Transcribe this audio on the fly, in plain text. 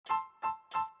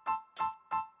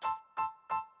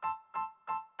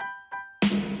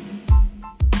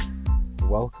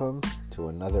welcome to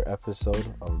another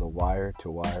episode of the Wire to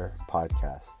Wire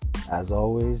podcast. As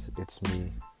always, it's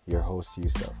me, your host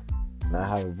Yusuf, and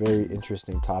I have a very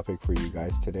interesting topic for you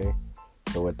guys today.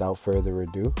 So without further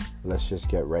ado, let's just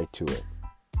get right to it.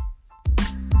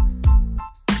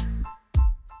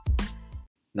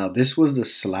 Now, this was the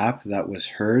slap that was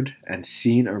heard and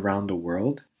seen around the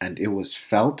world, and it was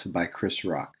felt by Chris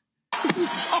Rock.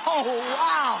 Oh,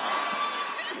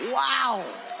 wow! Wow!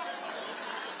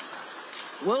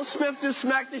 Will Smith just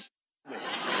smacked the shit out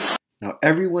of me. Now,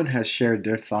 everyone has shared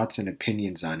their thoughts and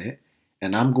opinions on it,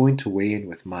 and I'm going to weigh in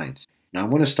with mine. Now,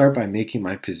 I'm going to start by making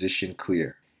my position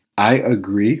clear. I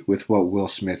agree with what Will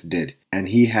Smith did, and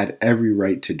he had every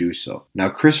right to do so. Now,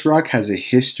 Chris Rock has a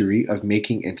history of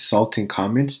making insulting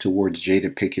comments towards Jada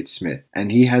Pinkett Smith,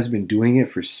 and he has been doing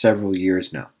it for several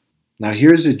years now. Now,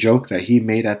 here's a joke that he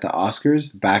made at the Oscars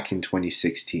back in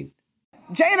 2016.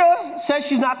 Jada says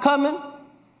she's not coming,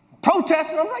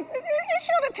 protesting. I'm like, is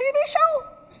she on a TV show?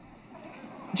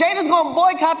 Jada's gonna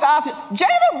boycott the Oscars.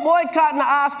 Jada boycotting the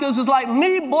Oscars is like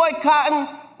me boycotting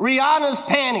Rihanna's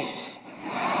panties.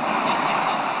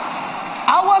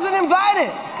 I wasn't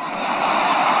invited.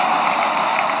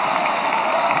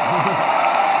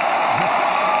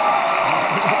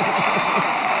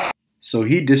 So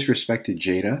he disrespected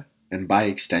Jada, and by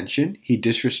extension, he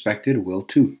disrespected Will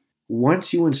too.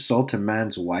 Once you insult a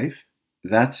man's wife,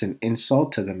 that's an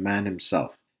insult to the man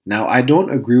himself. Now, I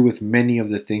don't agree with many of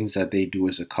the things that they do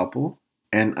as a couple,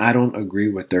 and I don't agree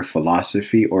with their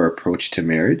philosophy or approach to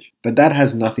marriage, but that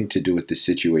has nothing to do with the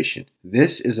situation.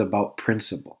 This is about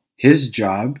principle. His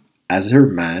job as her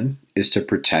man is to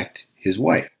protect his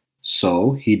wife.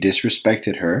 So he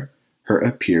disrespected her, her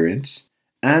appearance,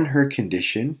 and her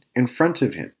condition in front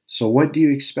of him. So what do you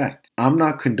expect? I'm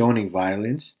not condoning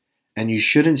violence, and you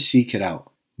shouldn't seek it out.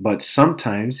 But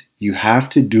sometimes you have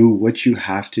to do what you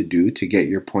have to do to get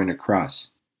your point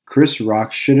across. Chris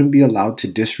Rock shouldn't be allowed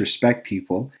to disrespect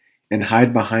people and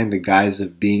hide behind the guise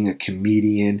of being a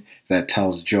comedian that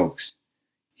tells jokes.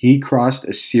 He crossed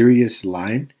a serious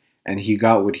line and he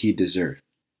got what he deserved.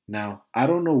 Now, I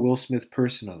don't know Will Smith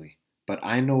personally, but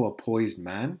I know a poised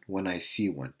man when I see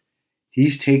one.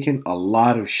 He's taken a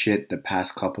lot of shit the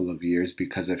past couple of years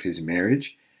because of his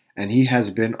marriage, and he has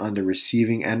been on the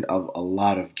receiving end of a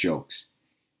lot of jokes.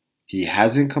 He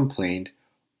hasn't complained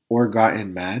or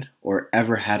gotten mad or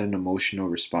ever had an emotional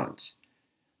response.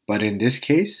 But in this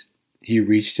case, he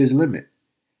reached his limit.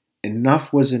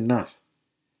 Enough was enough.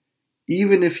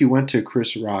 Even if you went to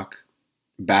Chris Rock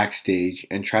backstage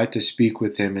and tried to speak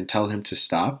with him and tell him to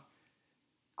stop,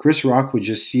 Chris Rock would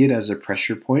just see it as a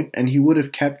pressure point and he would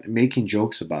have kept making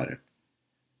jokes about it.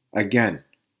 Again,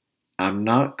 I'm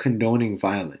not condoning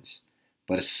violence,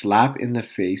 but a slap in the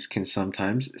face can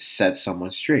sometimes set someone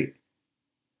straight.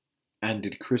 And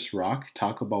did Chris Rock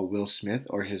talk about Will Smith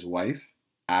or his wife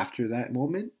after that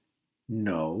moment?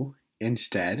 No.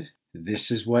 Instead,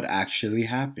 this is what actually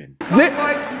happened. Take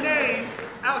my name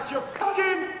out your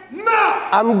fucking mouth!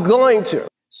 I'm going to.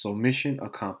 So mission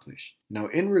accomplished. Now,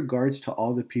 in regards to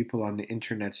all the people on the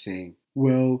internet saying,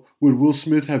 well, would Will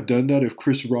Smith have done that if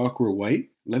Chris Rock were white?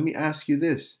 Let me ask you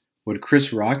this. Would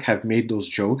Chris Rock have made those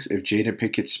jokes if Jada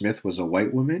Pinkett Smith was a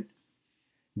white woman?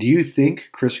 Do you think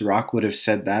Chris Rock would have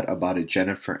said that about a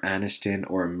Jennifer Aniston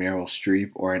or a Meryl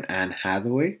Streep or an Anne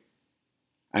Hathaway?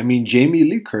 I mean, Jamie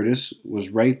Lee Curtis was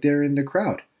right there in the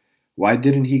crowd. Why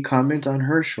didn't he comment on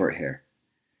her short hair?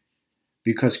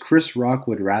 Because Chris Rock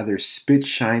would rather spit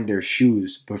shine their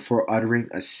shoes before uttering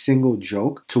a single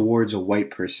joke towards a white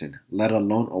person, let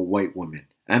alone a white woman.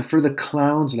 And for the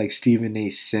clowns like Stephen A.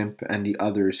 Simp and the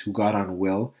others who got on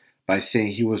Will by saying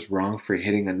he was wrong for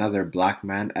hitting another black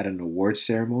man at an awards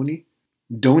ceremony,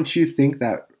 don't you think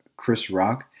that Chris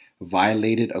Rock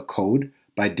violated a code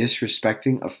by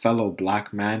disrespecting a fellow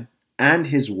black man and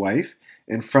his wife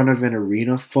in front of an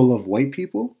arena full of white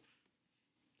people?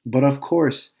 But of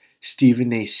course,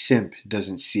 Stephen A. Simp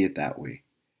doesn't see it that way.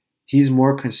 He's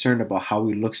more concerned about how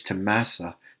he looks to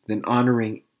massa than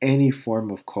honoring any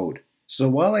form of code. So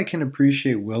while I can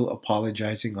appreciate Will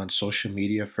apologizing on social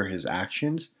media for his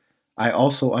actions, I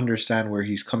also understand where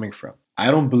he's coming from.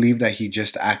 I don't believe that he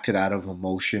just acted out of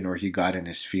emotion or he got in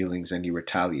his feelings and he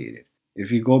retaliated. If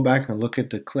you go back and look at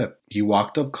the clip, he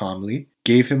walked up calmly,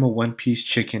 gave him a one-piece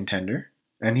chicken tender,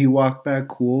 and he walked back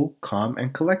cool, calm,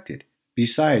 and collected.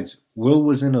 Besides, Will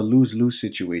was in a lose-lose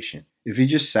situation. If he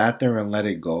just sat there and let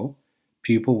it go,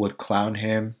 people would clown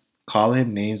him, call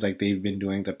him names like they've been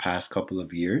doing the past couple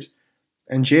of years,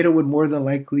 and Jada would more than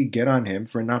likely get on him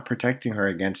for not protecting her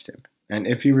against him. And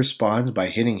if he responds by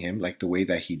hitting him like the way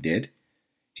that he did,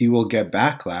 he will get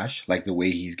backlash like the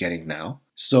way he's getting now.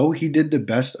 So he did the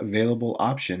best available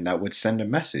option that would send a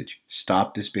message: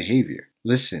 stop this behavior.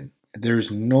 Listen,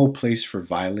 there's no place for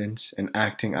violence and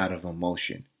acting out of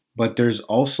emotion. But there's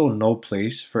also no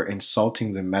place for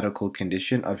insulting the medical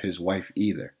condition of his wife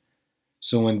either.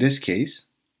 So in this case,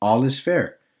 all is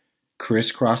fair.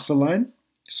 Chris crossed the line,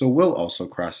 so Will also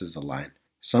crosses the line.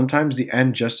 Sometimes the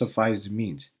end justifies the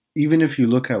means. Even if you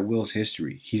look at Will's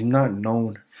history, he's not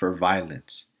known for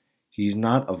violence. He's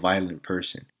not a violent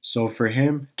person. So for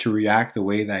him to react the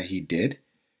way that he did,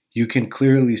 you can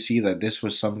clearly see that this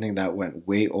was something that went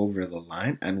way over the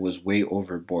line and was way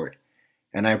overboard.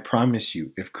 And I promise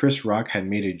you, if Chris Rock had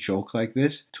made a joke like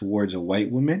this towards a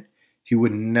white woman, he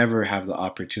would never have the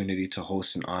opportunity to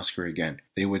host an Oscar again.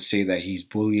 They would say that he's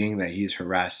bullying, that he's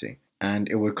harassing, and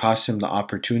it would cost him the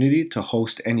opportunity to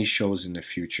host any shows in the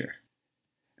future.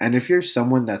 And if you're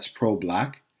someone that's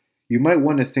pro-black, you might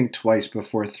want to think twice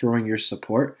before throwing your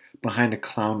support behind a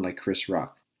clown like Chris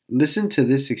Rock. Listen to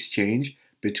this exchange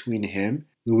between him,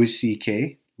 Louis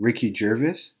C.K., Ricky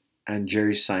Gervais, and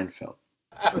Jerry Seinfeld.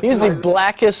 He's the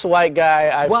blackest white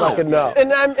guy I fucking know.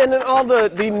 And then all the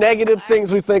negative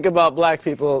things we think about black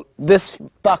people, this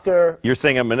fucker. You're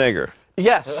saying I'm a nigger?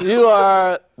 Yes, you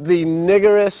are the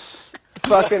niggerest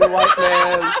fucking white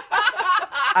man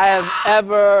I have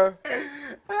ever.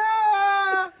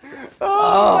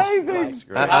 Amazing.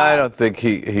 I don't think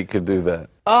he could do that.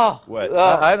 What?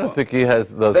 I don't think he has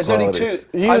those There's only qualities.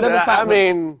 two. I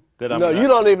mean, no, you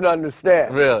don't even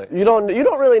understand. Really? You don't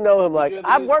really know him like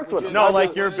I've worked with him. No,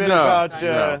 like your bit about.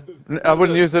 I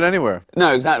wouldn't use it anywhere.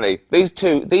 No, exactly. These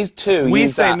two. We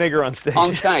use say that nigger on stage.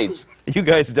 On stage. You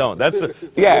guys don't. That's an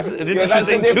That's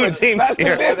interesting the two difference. teams That's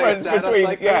here. the difference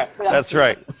between. That's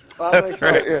right. That's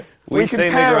right. Yeah. We can say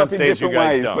pair nigger on up in stage. You different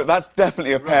guys ways, don't. but that's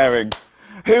definitely a pairing.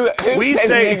 Who We says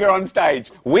say- nigger on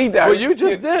stage? We don't. Well, you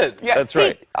just did. Yeah, That's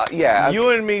right. Yeah. You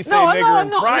and me say No, nigger no, in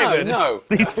no, private. no.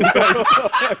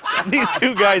 These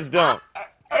two guys don't.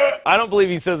 I don't believe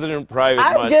he says it in private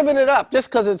I've much. given it up just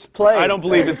because it's played. I don't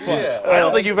believe it's. I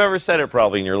don't think you've ever said it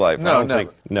probably in your life. No, I don't never.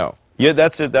 think. No. Yeah,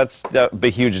 that's it. That's the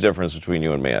huge difference between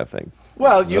you and me, I think.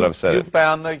 Well, That's what I've said you it.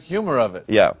 found the humor of it.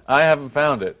 Yeah. I haven't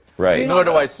found it. Right. Nor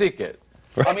do I seek it.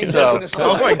 I mean, So-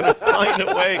 I'm going to find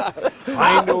a way.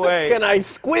 Find a way. Can I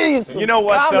squeeze some You know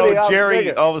what, comedy though? out of Jerry,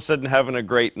 nigger? all of a sudden having a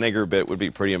great nigger bit would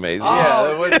be pretty amazing. Yeah,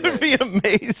 that would It would be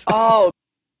amazing. Oh,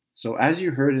 So as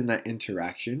you heard in that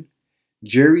interaction,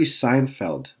 Jerry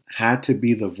Seinfeld had to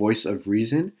be the voice of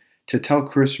reason to tell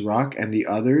Chris Rock and the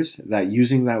others that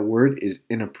using that word is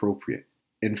inappropriate.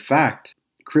 In fact,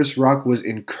 Chris Rock was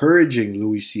encouraging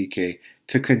Louis C.K.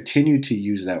 to continue to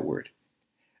use that word.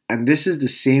 And this is the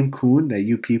same coon that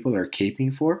you people are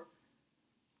caping for?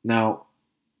 Now,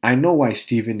 I know why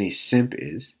Stephen A. simp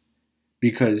is,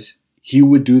 because he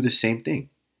would do the same thing.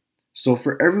 So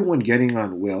for everyone getting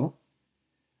on Will,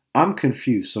 I'm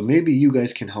confused, so maybe you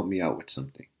guys can help me out with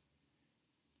something.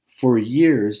 For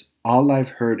years, all I've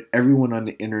heard everyone on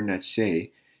the internet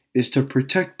say is to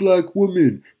protect black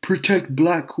women, protect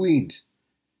black queens.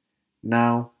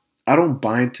 Now, I don't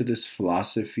buy into this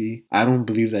philosophy. I don't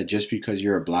believe that just because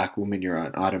you're a black woman, you're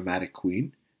an automatic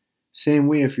queen. Same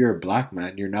way, if you're a black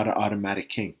man, you're not an automatic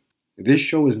king. This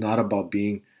show is not about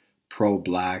being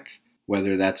pro-black,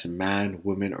 whether that's a man,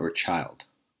 woman, or child.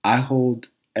 I hold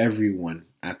everyone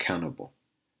accountable.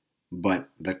 But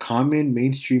the common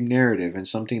mainstream narrative and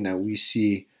something that we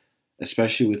see,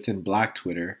 especially within black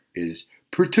Twitter, is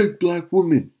protect black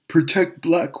women, protect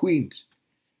black queens.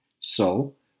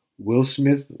 So, Will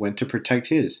Smith went to protect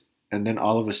his, and then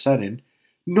all of a sudden,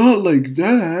 not like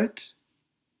that.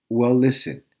 Well,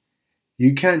 listen,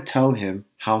 you can't tell him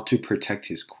how to protect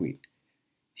his queen.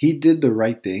 He did the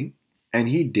right thing, and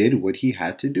he did what he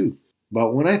had to do.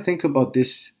 But when I think about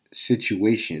this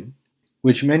situation,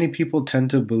 which many people tend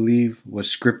to believe was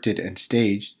scripted and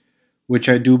staged, which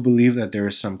I do believe that there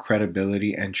is some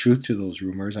credibility and truth to those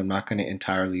rumors, I'm not going to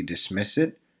entirely dismiss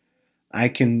it, I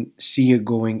can see it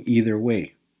going either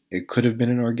way. It could have been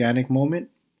an organic moment,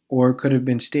 or it could have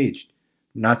been staged.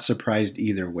 Not surprised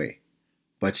either way.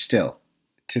 But still,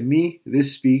 to me,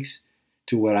 this speaks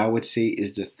to what I would say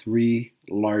is the three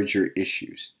larger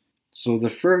issues. So the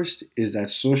first is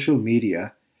that social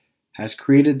media has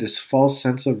created this false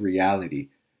sense of reality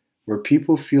where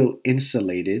people feel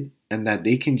insulated and that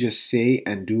they can just say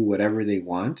and do whatever they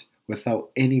want without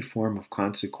any form of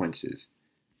consequences.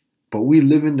 But we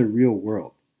live in the real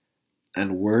world,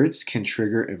 and words can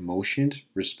trigger emotions,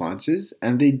 responses,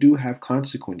 and they do have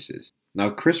consequences. Now,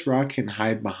 Chris Rock can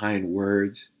hide behind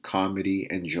words, comedy,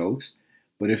 and jokes,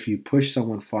 but if you push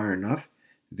someone far enough,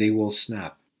 they will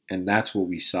snap, and that's what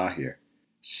we saw here.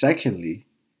 Secondly,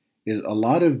 is a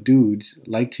lot of dudes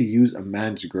like to use a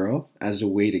man's girl as a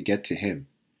way to get to him.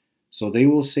 So they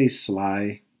will say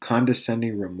sly,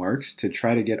 condescending remarks to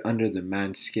try to get under the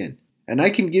man's skin. And I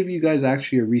can give you guys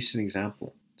actually a recent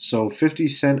example. So 50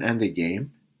 Cent and The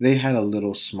Game, they had a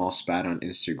little small spat on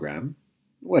Instagram.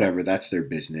 Whatever, that's their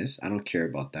business. I don't care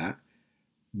about that.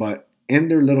 But in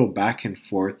their little back and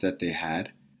forth that they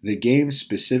had, The Game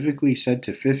specifically said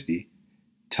to 50,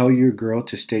 "Tell your girl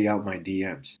to stay out my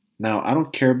DMs." Now, I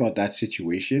don't care about that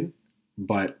situation,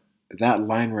 but that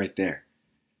line right there.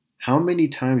 How many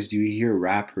times do you hear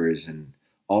rappers and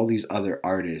all these other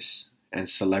artists and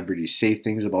celebrities say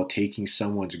things about taking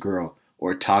someone's girl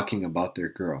or talking about their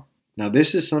girl? Now,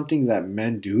 this is something that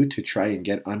men do to try and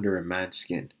get under a man's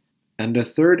skin. And the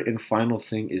third and final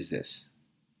thing is this.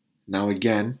 Now,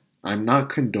 again, I'm not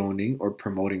condoning or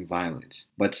promoting violence,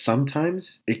 but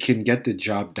sometimes it can get the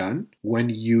job done when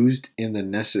used in the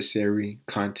necessary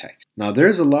context. Now,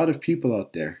 there's a lot of people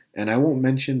out there, and I won't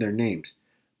mention their names,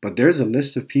 but there's a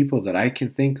list of people that I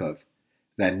can think of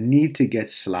that need to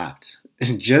get slapped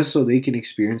just so they can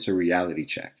experience a reality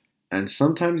check. And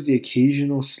sometimes the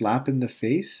occasional slap in the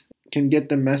face can get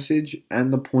the message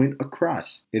and the point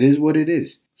across. It is what it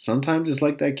is. Sometimes it's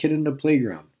like that kid in the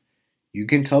playground. You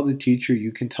can tell the teacher,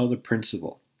 you can tell the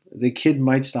principal. The kid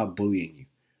might stop bullying you.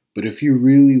 But if you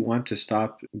really want to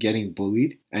stop getting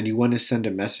bullied and you want to send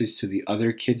a message to the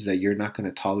other kids that you're not going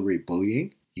to tolerate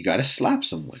bullying, you got to slap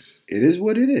someone. It is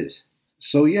what it is.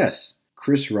 So yes,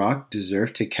 Chris Rock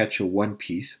deserved to catch a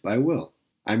one-piece by Will.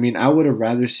 I mean, I would have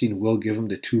rather seen Will give him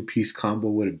the two-piece combo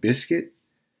with a biscuit,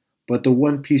 but the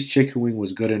one-piece chicken wing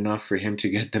was good enough for him to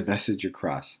get the message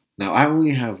across. Now, I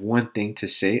only have one thing to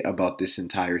say about this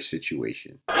entire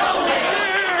situation.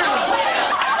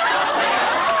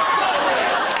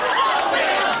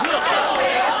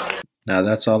 Now,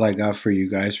 that's all I got for you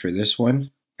guys for this one.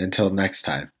 Until next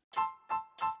time.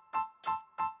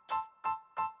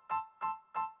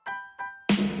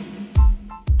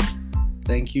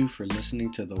 Thank you for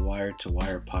listening to the Wire to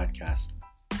Wire podcast.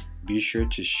 Be sure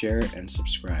to share and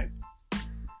subscribe.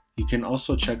 You can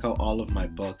also check out all of my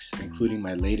books, including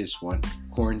my latest one,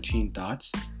 Quarantine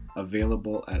Thoughts,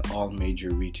 available at all major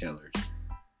retailers.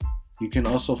 You can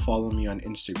also follow me on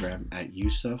Instagram at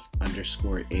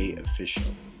Yusuf_A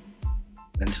official.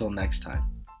 Until next time.